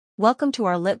Welcome to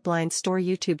our Lit Blind Store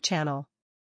YouTube channel.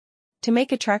 To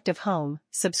make attractive home,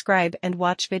 subscribe and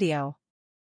watch video.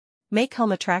 Make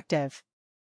home attractive.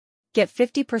 Get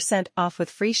 50% off with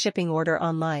free shipping order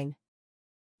online.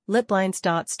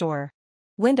 Litblinds.store.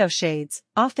 Window shades,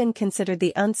 often considered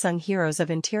the unsung heroes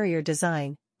of interior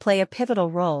design, play a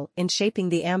pivotal role in shaping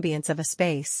the ambience of a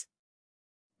space.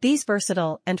 These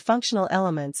versatile and functional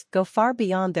elements go far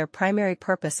beyond their primary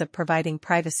purpose of providing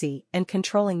privacy and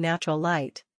controlling natural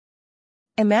light.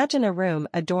 Imagine a room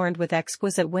adorned with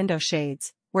exquisite window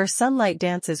shades, where sunlight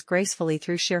dances gracefully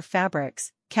through sheer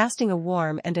fabrics, casting a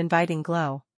warm and inviting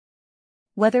glow.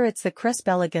 Whether it's the crisp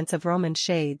elegance of Roman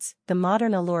shades, the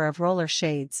modern allure of roller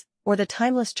shades, or the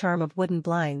timeless charm of wooden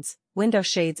blinds, window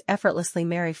shades effortlessly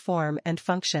marry form and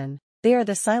function. They are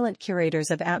the silent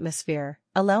curators of atmosphere,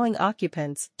 allowing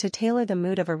occupants to tailor the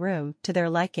mood of a room to their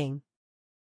liking.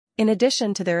 In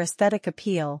addition to their aesthetic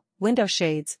appeal, window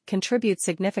shades contribute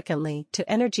significantly to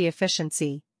energy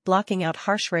efficiency, blocking out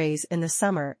harsh rays in the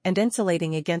summer and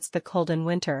insulating against the cold in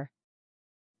winter.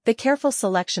 The careful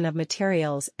selection of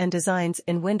materials and designs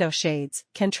in window shades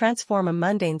can transform a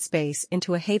mundane space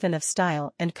into a haven of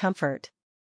style and comfort.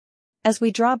 As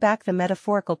we draw back the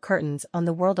metaphorical curtains on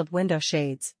the world of window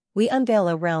shades, we unveil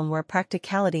a realm where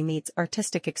practicality meets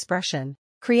artistic expression,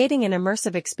 creating an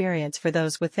immersive experience for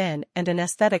those within and an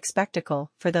aesthetic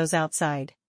spectacle for those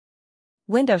outside.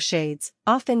 Window shades,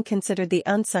 often considered the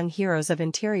unsung heroes of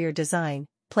interior design,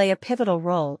 play a pivotal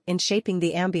role in shaping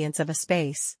the ambience of a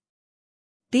space.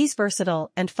 These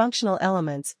versatile and functional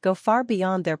elements go far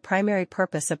beyond their primary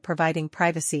purpose of providing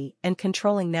privacy and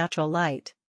controlling natural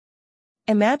light.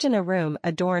 Imagine a room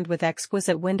adorned with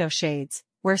exquisite window shades,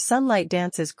 where sunlight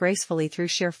dances gracefully through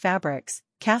sheer fabrics,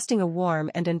 casting a warm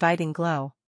and inviting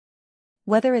glow.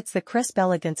 Whether it's the crisp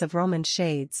elegance of Roman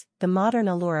shades, the modern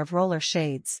allure of roller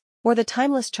shades, or the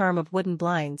timeless charm of wooden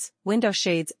blinds, window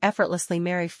shades effortlessly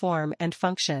marry form and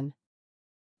function.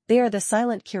 They are the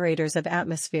silent curators of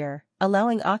atmosphere,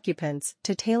 allowing occupants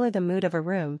to tailor the mood of a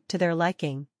room to their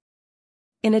liking.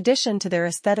 In addition to their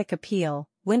aesthetic appeal,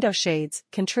 window shades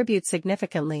contribute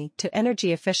significantly to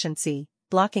energy efficiency,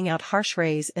 blocking out harsh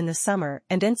rays in the summer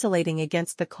and insulating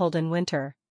against the cold in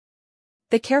winter.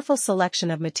 The careful selection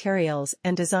of materials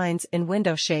and designs in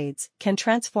window shades can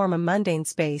transform a mundane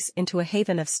space into a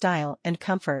haven of style and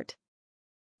comfort.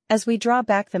 As we draw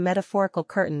back the metaphorical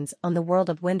curtains on the world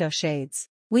of window shades,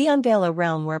 we unveil a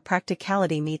realm where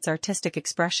practicality meets artistic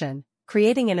expression,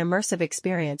 creating an immersive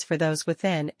experience for those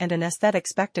within and an aesthetic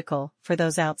spectacle for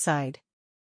those outside.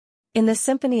 In the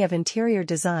symphony of interior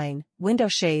design, window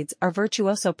shades are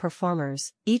virtuoso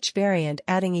performers, each variant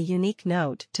adding a unique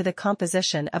note to the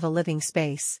composition of a living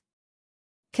space.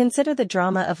 Consider the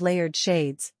drama of layered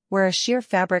shades, where a sheer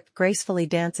fabric gracefully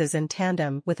dances in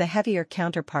tandem with a heavier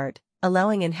counterpart,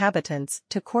 allowing inhabitants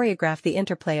to choreograph the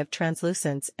interplay of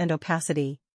translucence and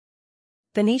opacity.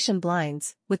 Venetian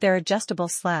blinds, with their adjustable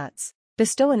slats,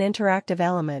 bestow an interactive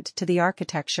element to the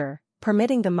architecture,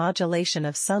 permitting the modulation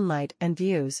of sunlight and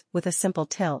views with a simple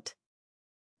tilt.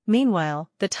 Meanwhile,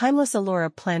 the timeless allure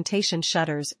of plantation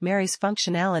shutters marries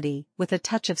functionality with a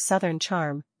touch of southern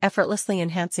charm, effortlessly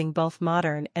enhancing both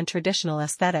modern and traditional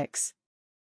aesthetics.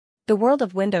 The world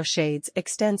of window shades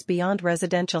extends beyond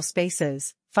residential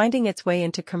spaces, finding its way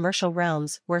into commercial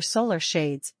realms where solar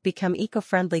shades become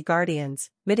eco-friendly guardians,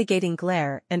 mitigating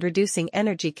glare and reducing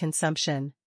energy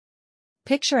consumption.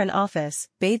 Picture an office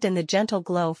bathed in the gentle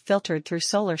glow filtered through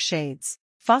solar shades,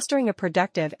 fostering a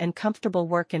productive and comfortable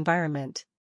work environment.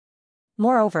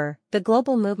 Moreover, the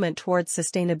global movement towards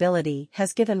sustainability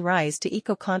has given rise to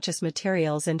eco-conscious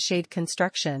materials in shade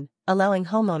construction, allowing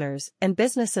homeowners and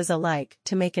businesses alike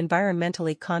to make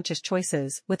environmentally conscious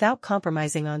choices without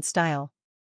compromising on style.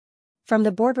 From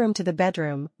the boardroom to the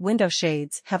bedroom, window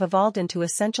shades have evolved into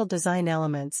essential design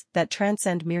elements that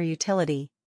transcend mere utility.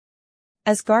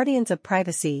 As guardians of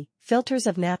privacy, filters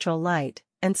of natural light,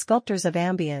 and sculptors of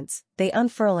ambience, they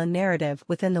unfurl a narrative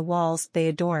within the walls they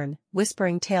adorn,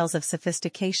 whispering tales of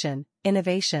sophistication,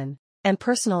 innovation, and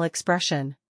personal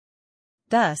expression.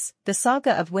 Thus, the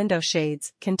saga of window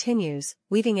shades continues,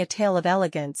 weaving a tale of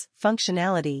elegance,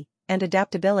 functionality, and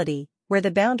adaptability, where the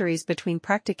boundaries between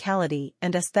practicality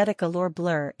and aesthetic allure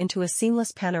blur into a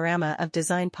seamless panorama of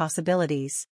design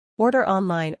possibilities. Order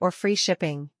online or free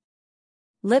shipping.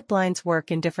 Lit blinds work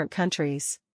in different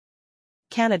countries: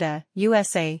 Canada,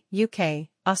 USA, UK,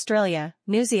 Australia,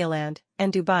 New Zealand,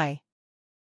 and Dubai.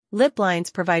 Lit blinds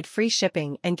provide free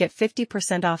shipping and get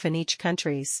 50% off in each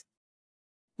countries.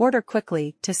 Order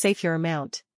quickly to save your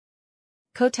amount.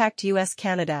 Contact US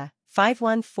Canada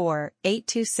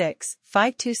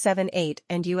 514-826-5278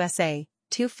 and USA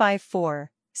 254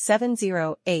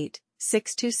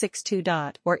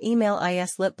 708-6262. Or email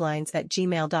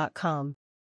islipblinds@gmail.com.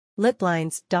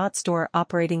 Lipblinds. Store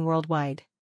operating worldwide.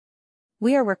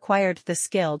 We are required the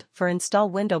skilled for install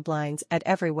window blinds at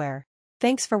everywhere.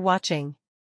 Thanks for watching.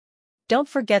 Don't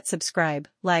forget subscribe,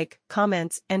 like,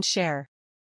 comments, and share.